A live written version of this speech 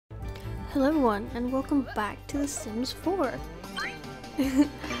Hello everyone and welcome back to The Sims 4.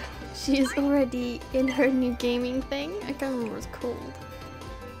 She is already in her new gaming thing. I can't remember what it's called.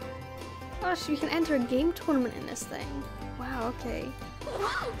 Oh, we can enter a game tournament in this thing. Wow, okay.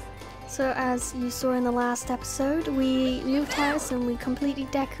 So as you saw in the last episode, we moved house and we completely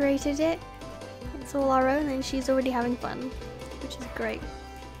decorated it. It's all our own and she's already having fun, which is great.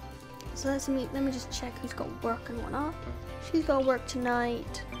 So let me just check who's got work and whatnot. She's got work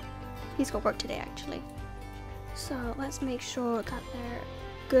tonight. He's got work today actually. So let's make sure that they're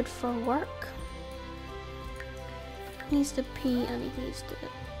good for work. He needs to pee and he needs to...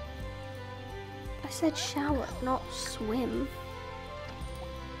 I said shower, not swim.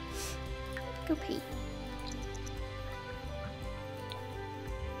 Go pee.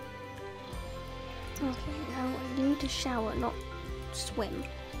 Okay, now you need to shower, not swim.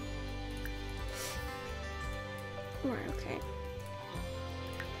 Right, okay.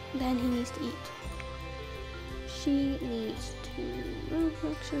 Then he needs to eat. She needs to... Oh,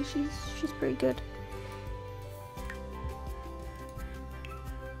 actually, she's pretty good.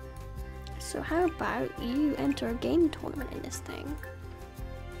 So how about you enter a game tournament in this thing?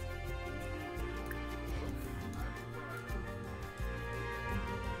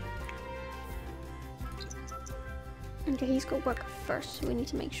 Okay, he's got work first, so we need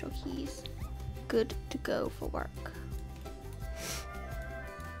to make sure he's good to go for work.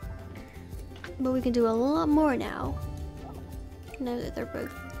 But we can do a lot more now that they're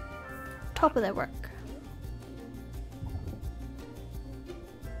both top of their work.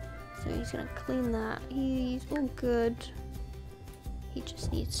 So he's gonna clean that. He's all good. He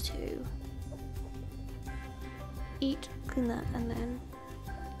just needs to eat, clean that, and then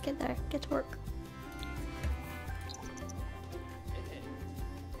get to work.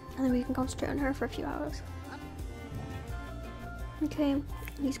 And then we can concentrate on her for a few hours. Okay,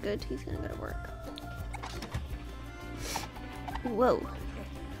 he's good. He's gonna go to work. Whoa.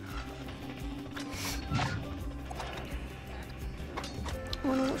 I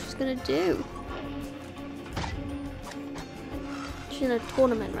wonder what she's gonna do. She's in a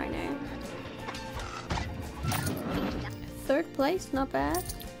tournament right now. 3rd place, not bad.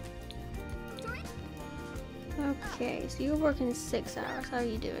 Okay, so you're working 6 hours. How are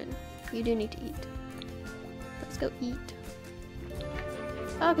you doing? You do need to eat. Let's go eat.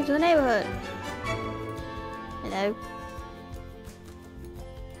 Welcome to the neighborhood. Hello.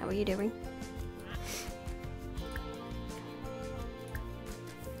 How are you doing?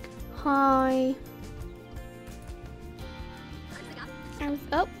 Hi.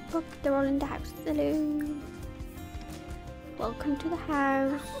 Oh, look, they're all in the house. Hello. Welcome to the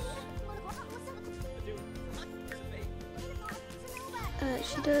house.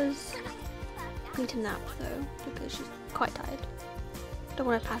 She does need to nap though, because she's quite tired. Don't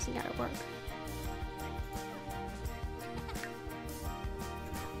want her passing out at work.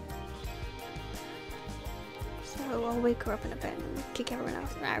 So I'll wake her up in a bit and kick everyone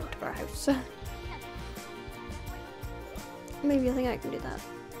else out of our house. Maybe I think I can do that.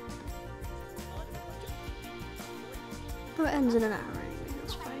 Oh, it ends in an hour anyway,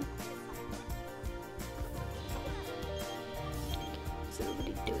 that's fine. What's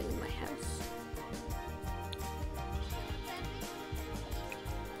everybody doing in my house?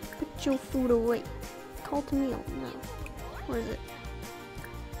 Put your food away. Call to meal. No. Where is it?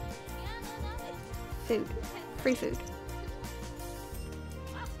 Food. Free food.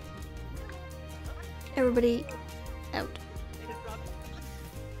 Everybody out.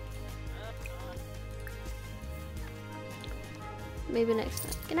 Maybe next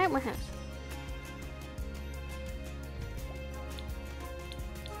time. Get out of my house.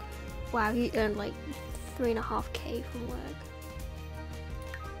 Wow, he earned like 3.5k from work.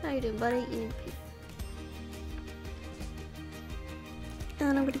 How you doing, buddy? You need to pee.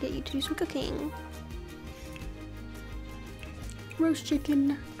 And I'm gonna get you to do some cooking. Roast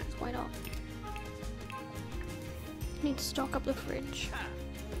chicken, because why not? Need to stock up the fridge.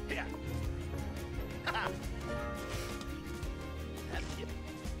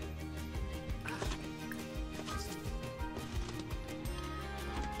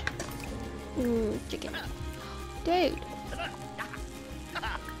 Chicken. Dude!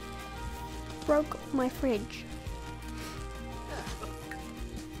 Broke my fridge.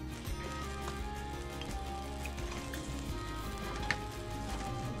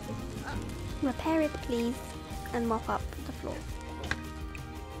 Repair it, please, and mop up the floor.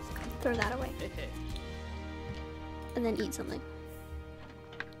 Throw that away. And then eat something.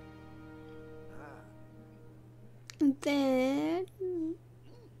 And then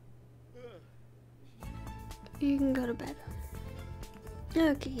you can go to bed.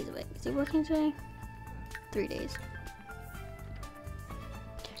 Okay, he's awake. Is he working today? 3 days.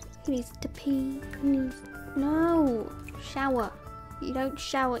 He needs to pee. He needs... No! Shower. You don't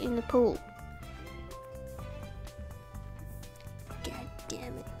shower in the pool. God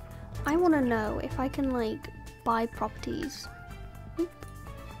damn it. I want to know if I can, like, buy properties.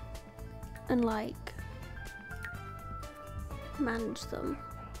 And, like, manage them.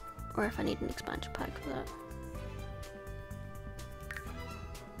 Or if I need an expansion pack for that.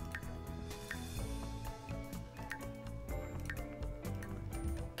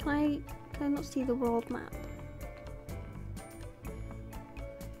 Can I not see the world map?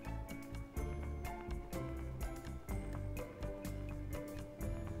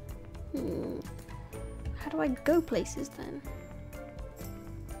 How do I go places then?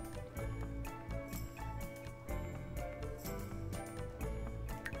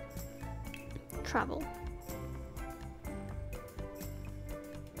 Travel.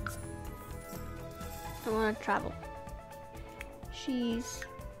 I want to travel. She's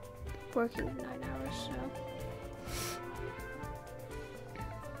working 9 hours, so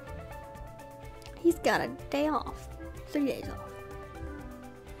he's got a day off. 3 days off.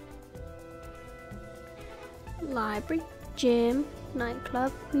 Library, gym,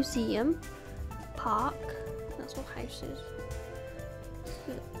 nightclub, museum, park. That's what house is.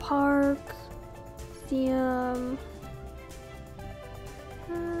 Park, museum.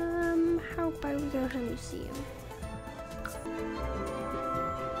 How about we go to a museum?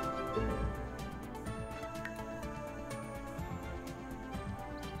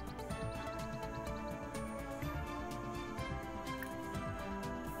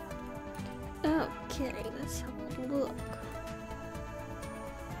 Okay, let's have a look.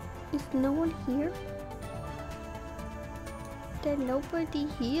 Is no one here? There's nobody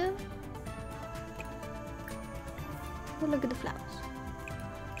here? Oh, look at the flowers.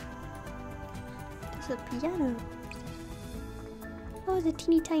 There's a piano. Oh, it's a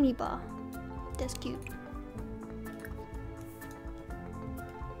teeny tiny bar. That's cute.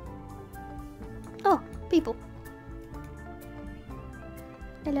 Oh, people.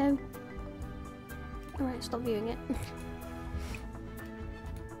 Hello. Alright, stop viewing it.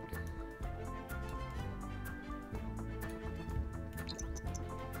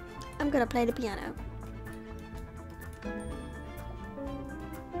 I'm gonna play the piano.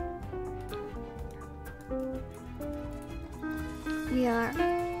 We are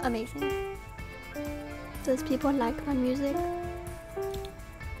amazing. Does people like my music?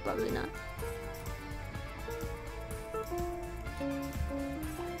 Probably not.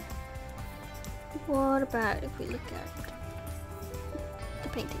 What about if we look at the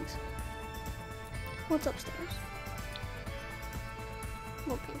paintings? What's upstairs?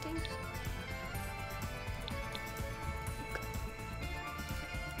 More paintings. Okay.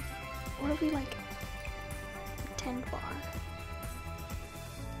 What if we like a 10 bar?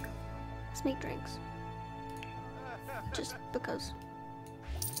 Let's make drinks. Just because.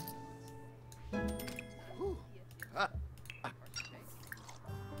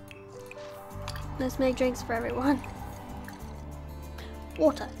 Let's make drinks for everyone.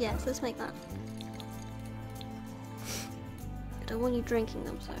 Water, yes, let's make that. I don't want you drinking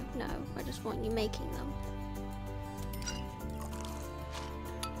them, so no, I just want you making them.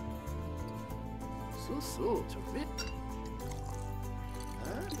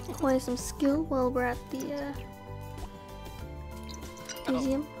 Acquire some skill while we're at the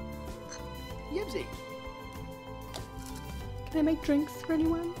museum. Can I make drinks for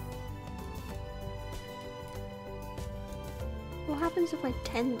anyone? What happens if I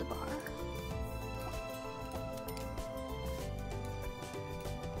tend the bar?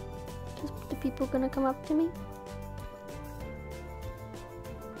 Is the people gonna come up to me?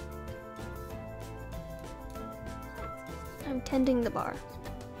 I'm tending the bar.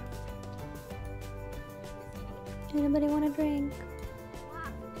 Anybody want a drink?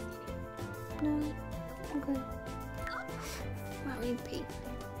 No? Okay. Wow, we need to pee.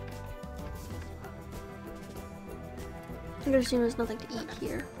 I'm gonna assume there's nothing to eat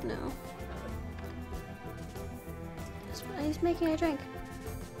here. No. That's why he's making a drink.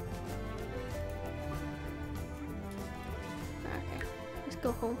 Okay, let's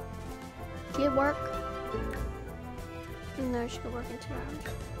go home. Get work. No, she could work in 2 hours.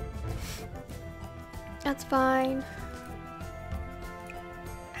 That's fine.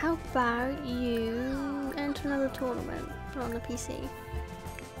 How about you enter another tournament on the PC?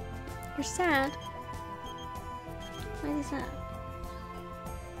 You're sad. Why is that?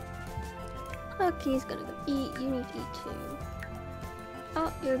 Okay, he's gonna go eat. You need to eat too.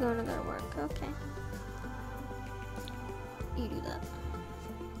 Oh, you're gonna go to work. Okay. You do that.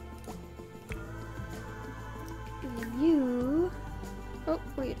 you... Oh,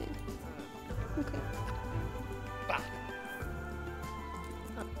 what are you doing? Okay.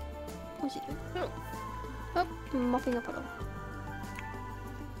 What's he doing? Oh, mopping a puddle.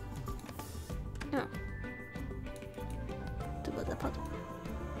 Oh. There was a puddle.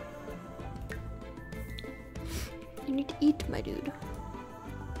 You need to eat, my dude.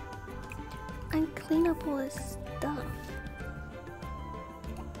 And clean up all this stuff.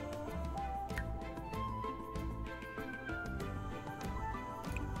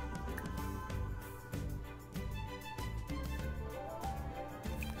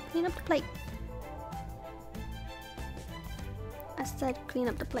 Clean up the plate. I said clean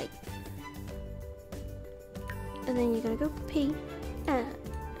up the plate. And then you're gonna go pee and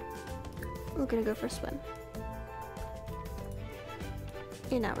we're gonna go for a swim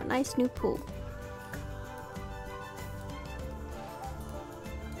in our nice new pool.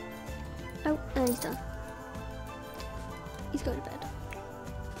 Oh, and he's done. He's going to bed.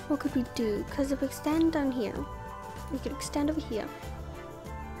 What could we do? Because if we extend down here, we could extend over here.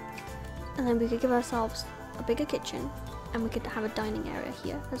 And then we could give ourselves a bigger kitchen. And we could have a dining area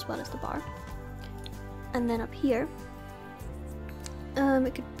here as well as the bar. And then up here,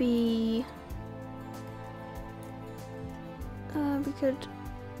 it could be... we could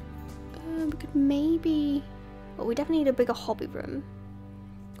maybe... Well, we definitely need a bigger hobby room.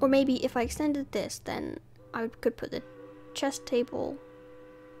 Or maybe if I extended this, then I could put the chess table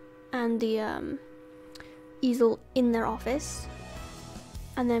and the easel in their office.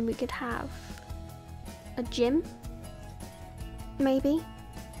 And then we could have a gym, maybe.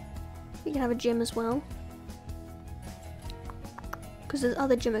 We could have a gym as well. Because there's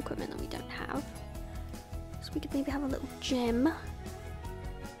other gym equipment that we don't have. So we could maybe have a little gym.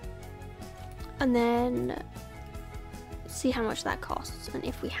 And then see how much that costs. And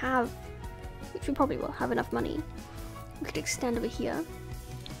if we have, which we probably will have enough money, we could extend over here.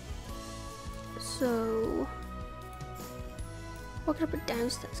 So what could I put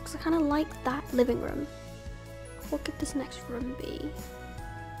downstairs? Because I kind of like that living room. What could this next room be?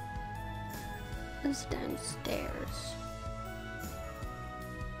 This downstairs.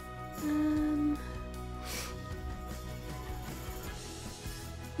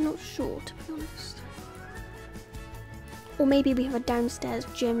 Not sure, to be honest. Or maybe we have a downstairs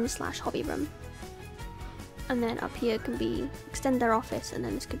gym slash hobby room. And then up here can be extend their office, and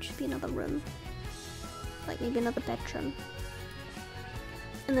then this could just be another room. Like maybe another bedroom.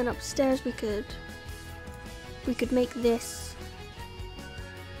 And then upstairs we could make this.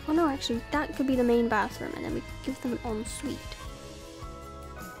 Oh no, actually that could be the main bathroom, and then we give them an ensuite.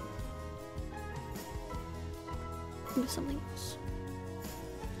 With something else.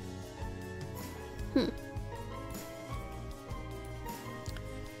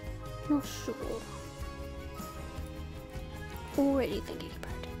 Not sure. Already thinking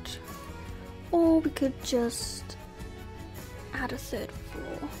about it. Or we could just add a third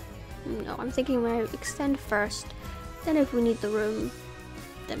floor. No, I'm thinking we extend first, then if we need the room,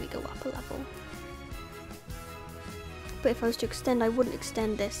 then we go up a level. But if I was to extend, I wouldn't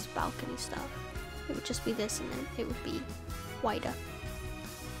extend this balcony stuff. It would just be this, and then it would be wider,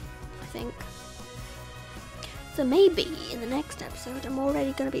 I think. So maybe in the next episode I'm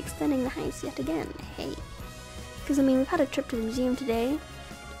already going to be extending the house yet again. Hey. Because I mean, we've had a trip to the museum today.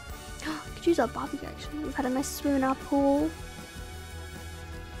 We could use our barbecue actually. We've had a nice swim in our pool.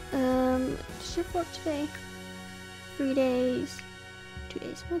 Shift work today. 3 days. 2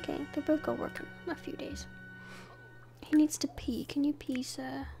 days. Okay, they both got working a few days. He needs to pee. Can you pee,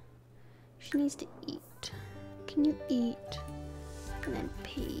 sir? She needs to eat. Can you eat? And then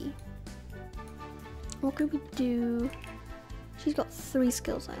pee. What could we do? She's got 3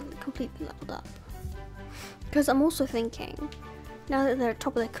 skills I completely leveled up. Because I'm also thinking, now that they're at the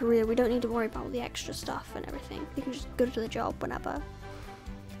top of their career, we don't need to worry about all the extra stuff and everything. They can just go to the job whenever.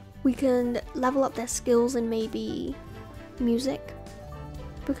 We can level up their skills in maybe music.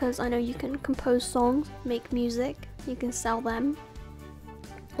 Because I know you can compose songs, make music, you can sell them.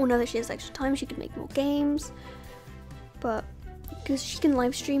 Or now that she has extra time, she can make more games. But because she can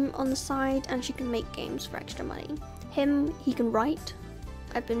live stream on the side and she can make games for extra money. Him, he can write.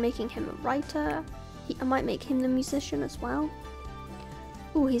 I've been making him a writer. I might make him the musician as well.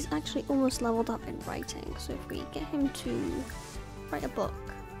 Oh, he's actually almost leveled up in writing. So if we get him to write a book,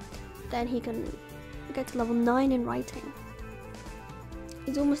 then he can get to level 9 in writing.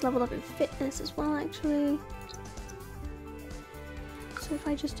 He's almost leveled up in fitness as well, actually. So if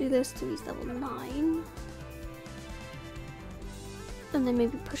I just do this till he's level 9, and then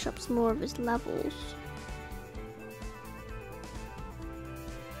maybe push up some more of his levels.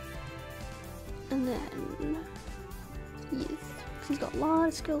 And then Yes, he's got a lot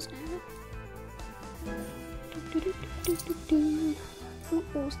of skills now. What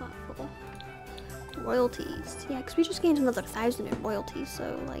was that for? Royalties. Yeah, because we just gained another 1,000 in royalties,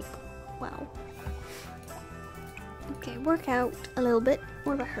 so like, wow. Okay, work out a little bit.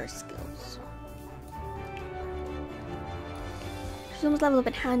 What about her skills? She's almost leveled up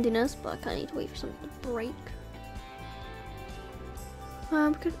in handiness, but I kind of need to wait for something to break.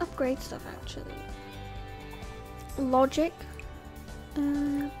 We could upgrade stuff actually. Logic.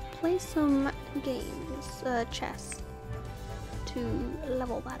 Play some games, chess, to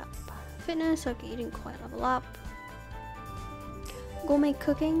level that up. Fitness, okay, you didn't quite level up. Gourmet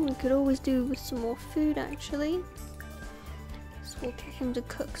cooking, we could always do with some more food actually. So we'll get him to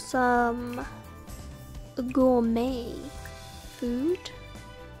cook some gourmet food.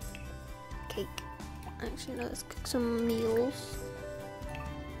 Cake. Actually, no, let's cook some meals.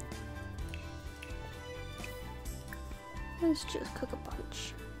 Let's just cook a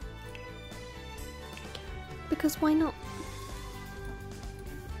bunch. Because why not?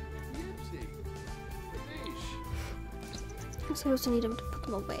 So I also need him to put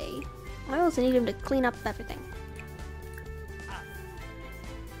them away. I also need him to clean up everything.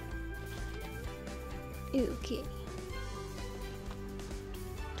 Okay.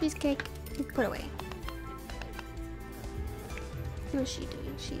 Cheesecake, put away. What's she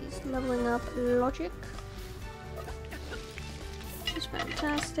doing? She's leveling up logic. Which is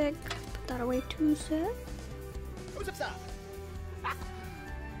fantastic. Put that away too, sir.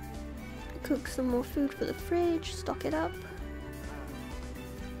 Cook some more food for the fridge, stock it up.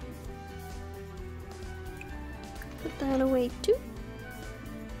 Put that away too.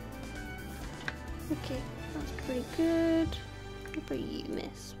 Okay, that's pretty good. What about you,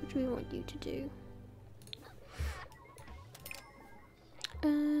 miss? What do we want you to do?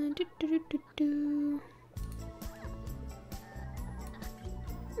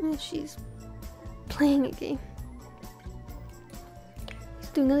 She's playing a game. She's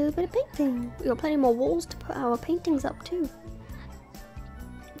doing a little bit of painting. We got plenty more walls to put our paintings up too.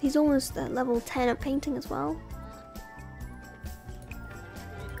 He's almost at level 10 at painting as well.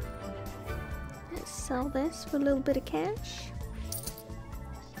 Let's sell this for a little bit of cash.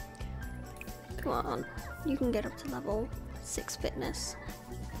 Come on, you can get up to level 6 fitness.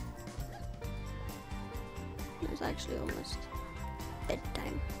 It's actually almost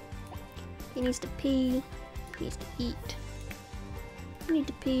bedtime. He needs to pee. He needs to eat. You need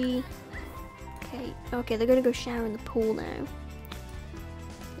to pee. Okay, okay, they're gonna go shower in the pool now.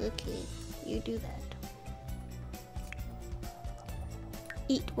 Okay, you do that.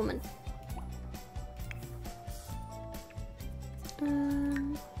 Eat, woman.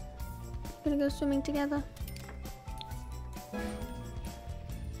 Gonna go swimming together.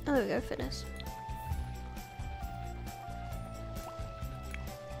 Oh, there we go, fitness.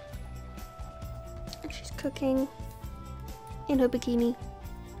 And she's cooking in her bikini.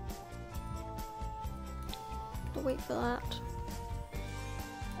 I'll wait for that.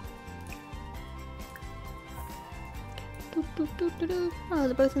 Oh,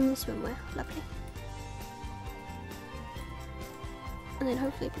 they're both in the swimwear. Lovely. And then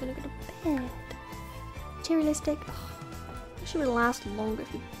hopefully we're gonna go to bed. Materialistic. Oh, it should last longer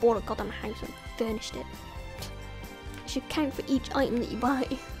if you bought a goddamn house and furnished it. You should count for each item that you buy.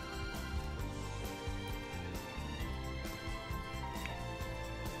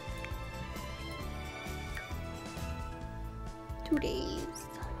 2 days.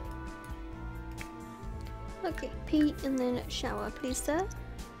 Okay, pee and then shower, please, sir.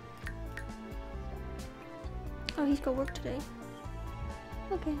 Oh, he's got work today.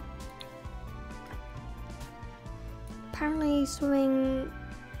 Okay. Apparently swimming,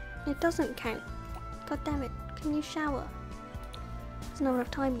 it doesn't count. God damn it, can you shower? There's not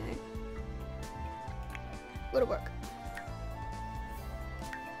enough time now. Go to work.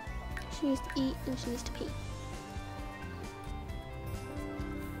 She needs to eat and she needs to pee.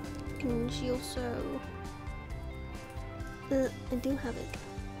 And she also... I do have it.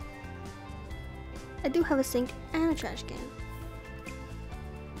 I do have a sink and a trash can.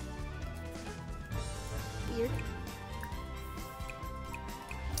 Weird.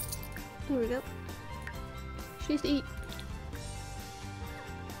 Here we go. She needs to eat.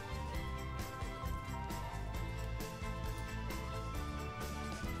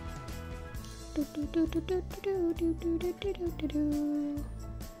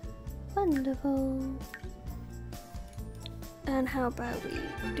 Wonderful. And how about we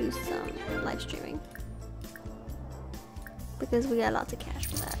do some live streaming? Because we got lots of cash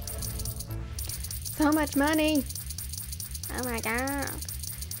for that. So much money! Oh my god.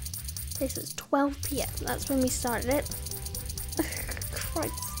 This is 12 PM. That's when we started it.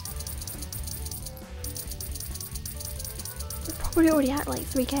 Christ. We're probably already at like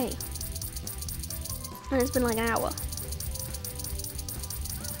 3k. And it's been like an hour.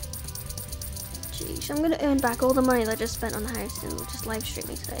 Jeez, I'm gonna earn back all the money that I just spent on the house and just live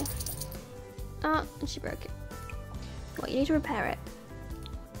streaming today. Ah, and she broke it. Well, you need to repair it.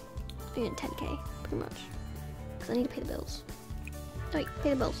 I'm getting 10k, pretty much. Because I need to pay the bills. Oh, wait,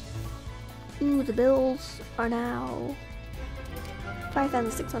 pay the bills. Ooh, the bills are now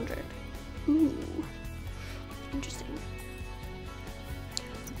 5,600. Ooh, interesting.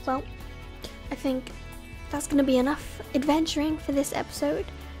 Well, I think that's going to be enough adventuring for this episode.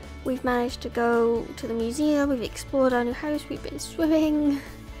 We've managed to go to the museum, we've explored our new house, we've been swimming.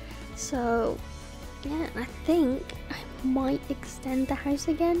 So, yeah, I think I might extend the house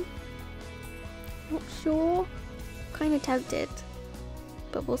again. Not sure. Kind of tempted,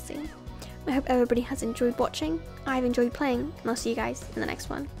 but we'll see. I hope everybody has enjoyed watching. I've enjoyed playing, and I'll see you guys in the next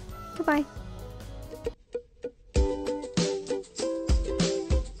one. Goodbye.